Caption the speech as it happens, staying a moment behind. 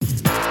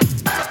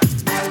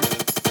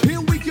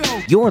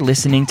You're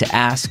listening to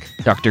Ask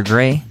Dr.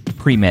 Gray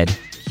Pre-Med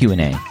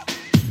Q&A.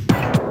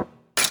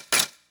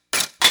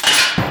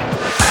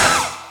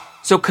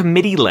 So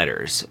committee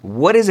letters.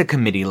 What is a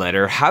committee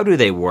letter? How do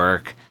they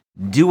work?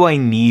 Do I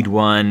need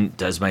one?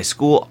 Does my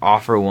school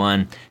offer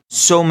one?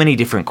 So many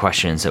different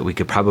questions that we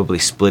could probably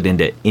split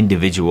into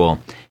individual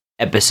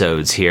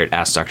episodes here at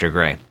Ask Dr.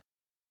 Gray.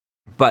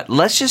 But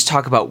let's just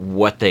talk about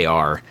what they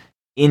are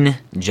in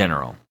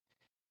general.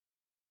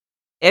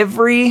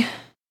 Every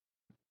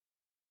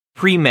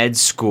pre-med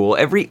school,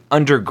 every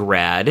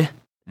undergrad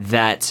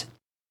that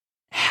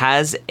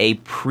has a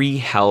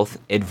pre-health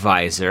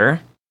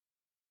advisor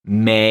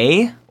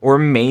may or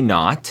may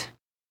not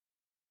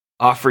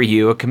offer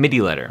you a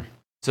committee letter.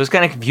 So it's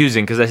kind of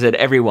confusing because I said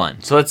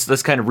everyone. So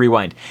let's kind of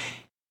rewind.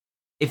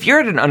 If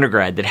you're at an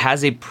undergrad that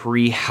has a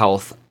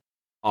pre-health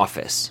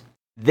office,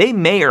 they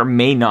may or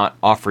may not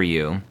offer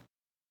you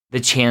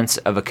the chance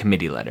of a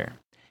committee letter.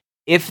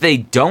 If they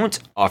don't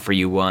offer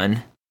you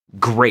one,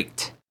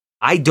 great.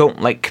 I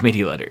don't like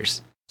committee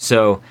letters.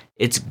 So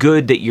it's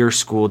good that your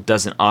school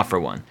doesn't offer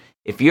one.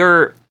 If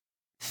you're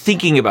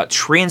thinking about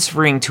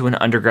transferring to an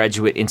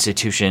undergraduate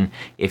institution,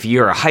 if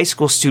you're a high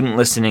school student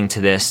listening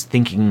to this,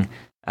 thinking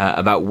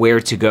about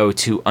where to go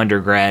to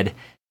undergrad,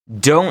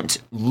 don't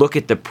look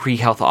at the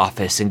pre-health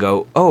office and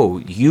go, oh,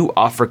 you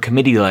offer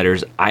committee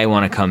letters, I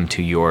want to come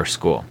to your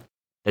school.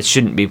 That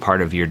shouldn't be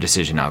part of your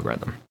decision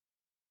algorithm.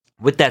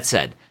 With that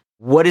said,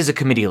 what is a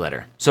committee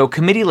letter? So a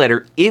committee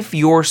letter, if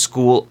your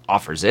school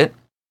offers it,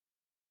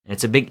 and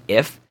it's a big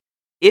if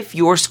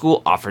your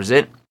school offers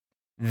it,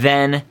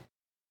 then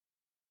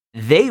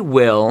they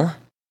will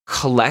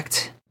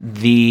collect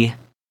the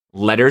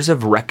letters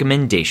of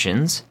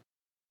recommendations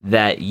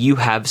that you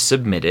have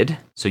submitted.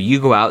 So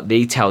you go out,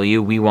 they tell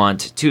you, we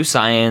want 2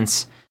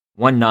 science,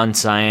 1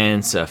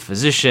 non-science, a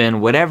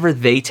physician, whatever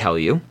they tell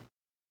you.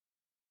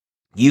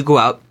 You go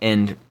out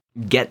and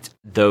get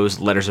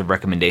those letters of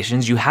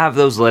recommendations. You have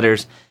those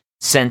letters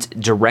sent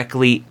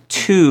directly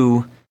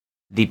to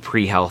the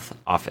pre-health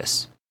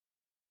office.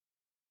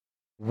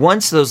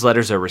 Once those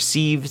letters are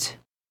received,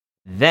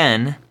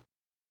 then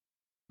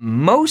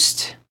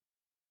most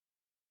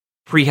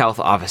pre-health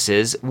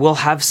offices will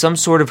have some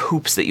sort of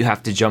hoops that you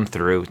have to jump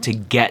through to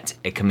get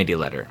a committee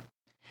letter.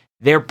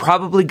 They're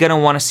probably going to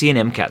want to see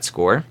an MCAT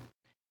score.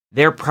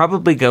 They're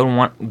probably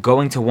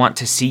going to want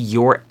to see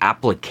your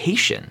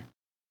application,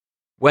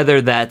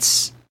 whether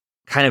that's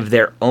kind of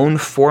their own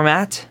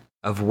format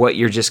of what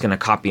you're just going to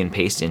copy and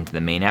paste into the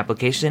main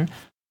application,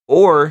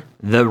 or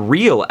the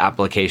real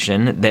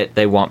application that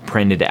they want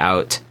printed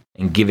out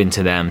and given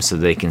to them so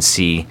they can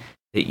see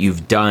that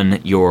you've done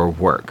your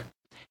work.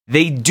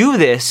 They do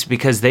this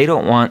because they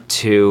don't want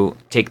to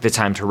take the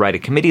time to write a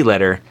committee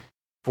letter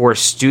for a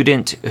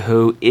student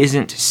who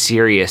isn't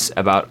serious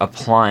about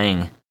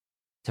applying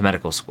to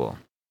medical school.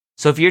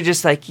 So if you're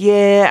just like,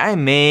 yeah, I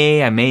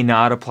may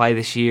not apply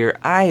this year,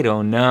 I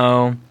don't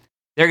know,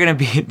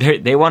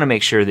 they want to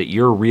make sure that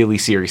you're really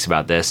serious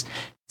about this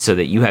so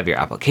that you have your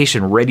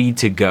application ready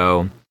to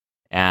go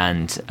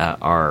and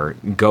are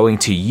going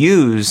to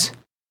use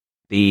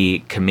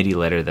the committee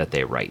letter that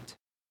they write.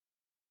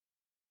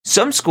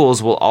 Some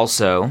schools will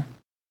also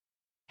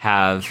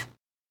have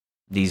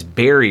these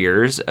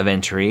barriers of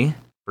entry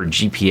for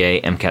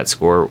GPA, MCAT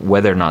score,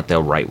 whether or not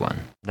they'll write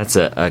one. That's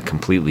a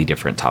completely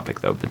different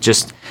topic, though, but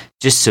just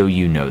so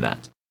you know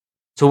that.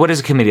 So what is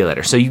a committee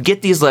letter? So you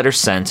get these letters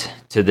sent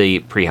to the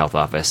pre-health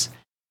office,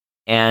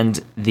 and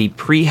the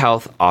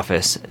pre-health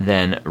office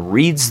then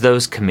reads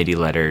those committee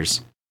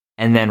letters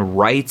and then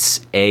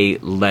writes a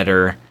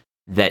letter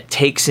that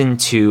takes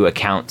into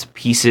account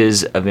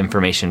pieces of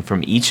information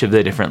from each of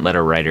the different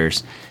letter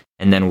writers,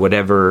 and then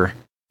whatever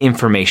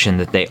information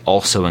that they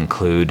also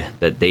include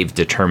that they've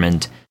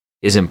determined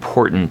is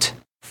important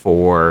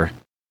for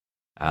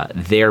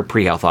their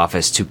pre-health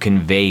office to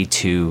convey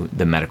to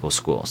the medical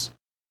schools.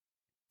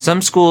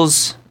 Some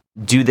schools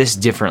do this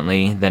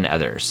differently than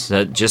others.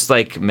 So just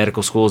like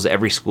medical schools,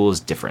 every school is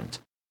different.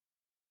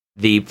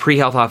 The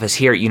pre-health office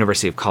here at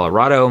University of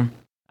Colorado,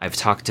 I've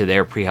talked to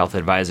their pre-health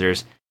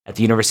advisors. At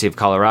the University of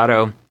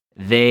Colorado,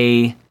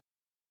 they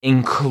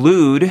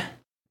include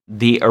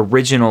the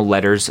original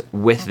letters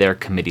with their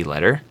committee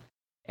letter,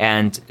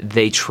 and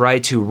they try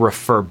to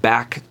refer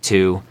back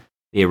to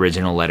the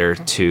original letter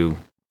to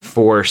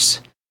force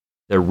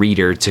the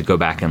reader to go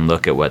back and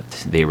look at what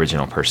the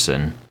original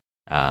person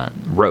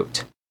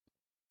wrote.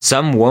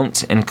 Some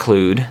won't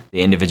include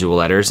the individual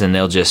letters, and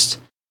they'll just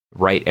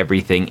write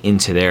everything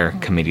into their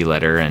committee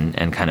letter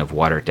and kind of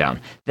water it down.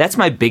 That's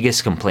my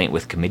biggest complaint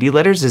with committee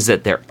letters, is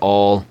that they're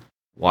all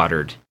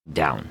watered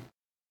down.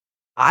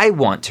 I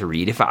want to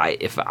read, if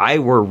I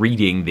were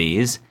reading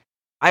these,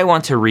 I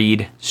want to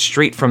read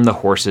straight from the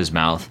horse's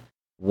mouth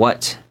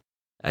what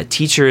a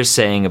teacher is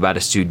saying about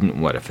a student,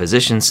 what a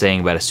physician's saying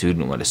about a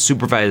student, what a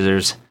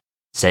supervisor's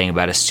saying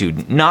about a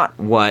student, not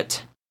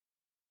what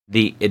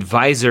the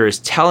advisor is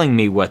telling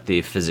me what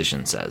the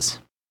physician says.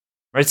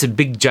 Right? It's a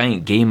big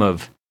giant game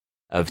of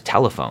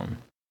telephone.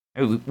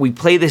 We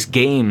play this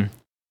game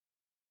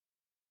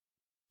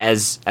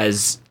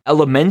as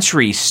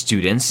elementary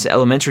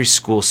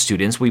school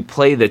students, we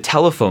play the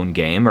telephone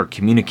game or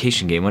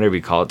communication game, whatever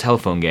you call it,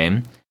 telephone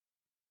game,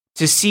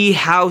 to see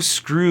how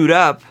screwed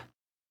up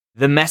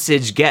the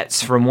message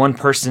gets from one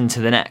person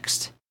to the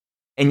next.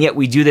 And yet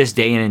we do this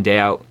day in and day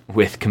out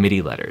with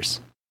committee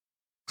letters.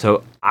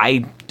 So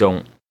I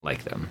don't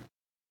like them.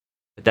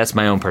 But that's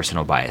my own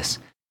personal bias.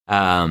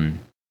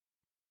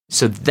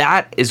 So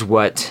that is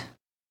what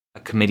a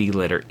committee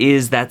letter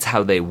is. That's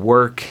how they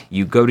work.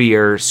 You go to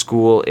your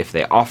school if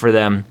they offer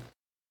them.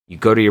 You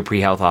go to your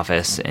pre-health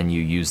office and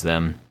you use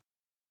them.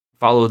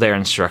 Follow their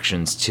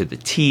instructions to the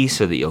T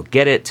so that you'll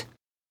get it.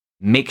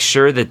 Make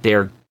sure that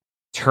they're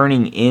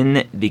turning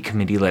in the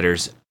committee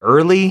letters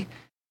early.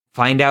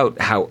 Find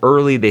out how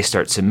early they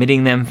start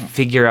submitting them.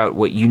 Figure out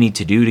what you need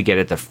to do to get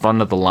at the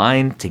front of the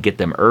line to get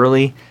them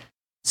early.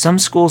 Some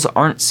schools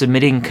aren't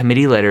submitting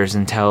committee letters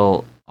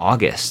until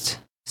August,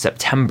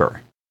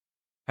 September.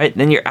 Right?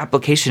 Then your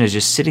application is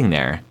just sitting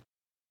there.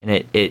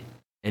 And it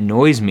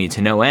annoys me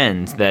to no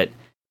end that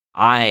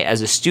I,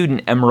 as a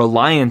student, am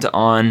reliant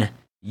on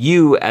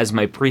you as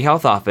my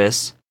pre-health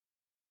office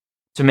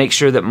to make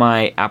sure that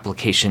my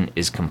application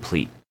is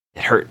complete.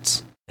 It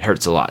hurts. It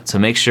hurts a lot. So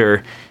make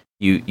sure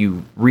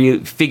you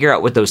figure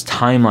out what those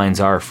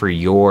timelines are for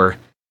your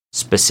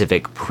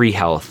specific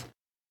pre-health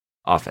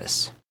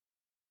office.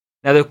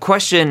 Now the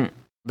question,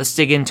 let's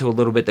dig into a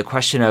little bit the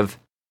question of,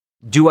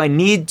 do I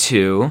need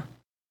to,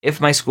 if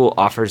my school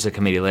offers a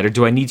committee letter,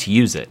 do I need to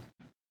use it?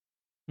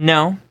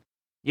 No,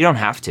 you don't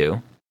have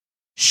to.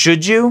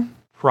 Should you?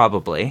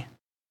 Probably.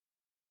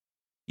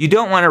 You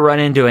don't want to run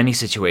into any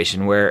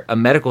situation where a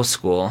medical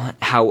school,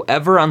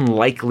 however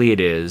unlikely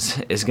it is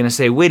going to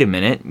say, wait a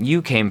minute,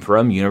 you came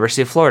from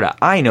University of Florida.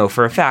 I know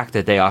for a fact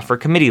that they offer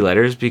committee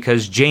letters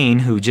because Jane,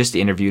 who just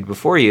interviewed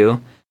before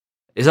you,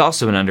 is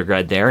also an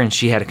undergrad there and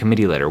she had a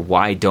committee letter.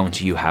 Why don't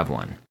you have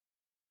one?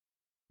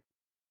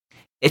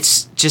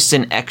 It's just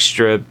an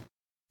extra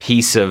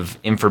piece of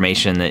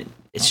information that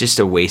it's just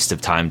a waste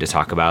of time to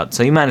talk about.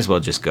 So you might as well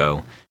just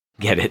go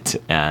get it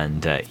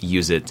and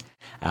use it.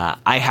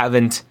 I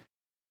haven't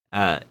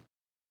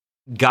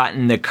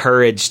gotten the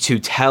courage to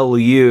tell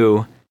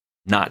you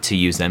not to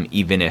use them,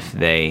 even if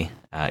they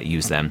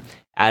use them.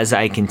 As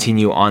I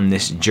continue on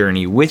this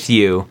journey with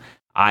you,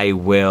 I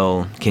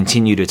will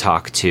continue to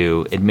talk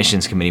to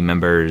admissions committee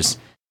members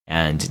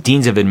and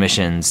deans of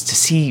admissions to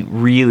see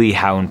really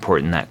how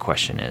important that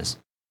question is.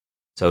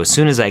 So as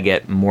soon as I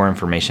get more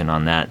information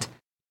on that,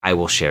 I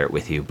will share it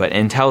with you. But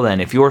until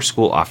then, if your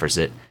school offers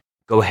it,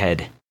 go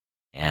ahead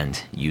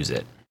and use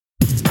it.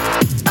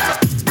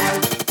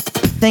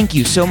 Thank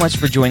you so much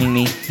for joining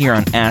me here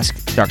on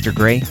Ask Dr.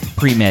 Gray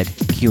Pre-Med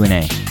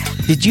Q&A.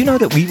 Did you know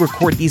that we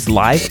record these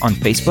live on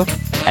Facebook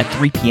at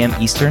 3 p.m.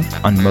 Eastern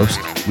on most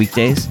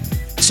weekdays?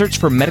 Search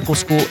for Medical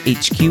School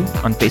HQ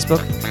on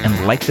Facebook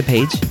and like the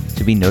page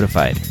to be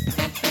notified.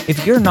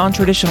 If you're a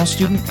non-traditional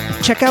student,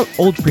 check out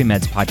Old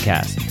Pre-Med's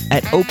podcast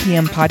at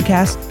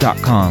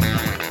opmpodcast.com.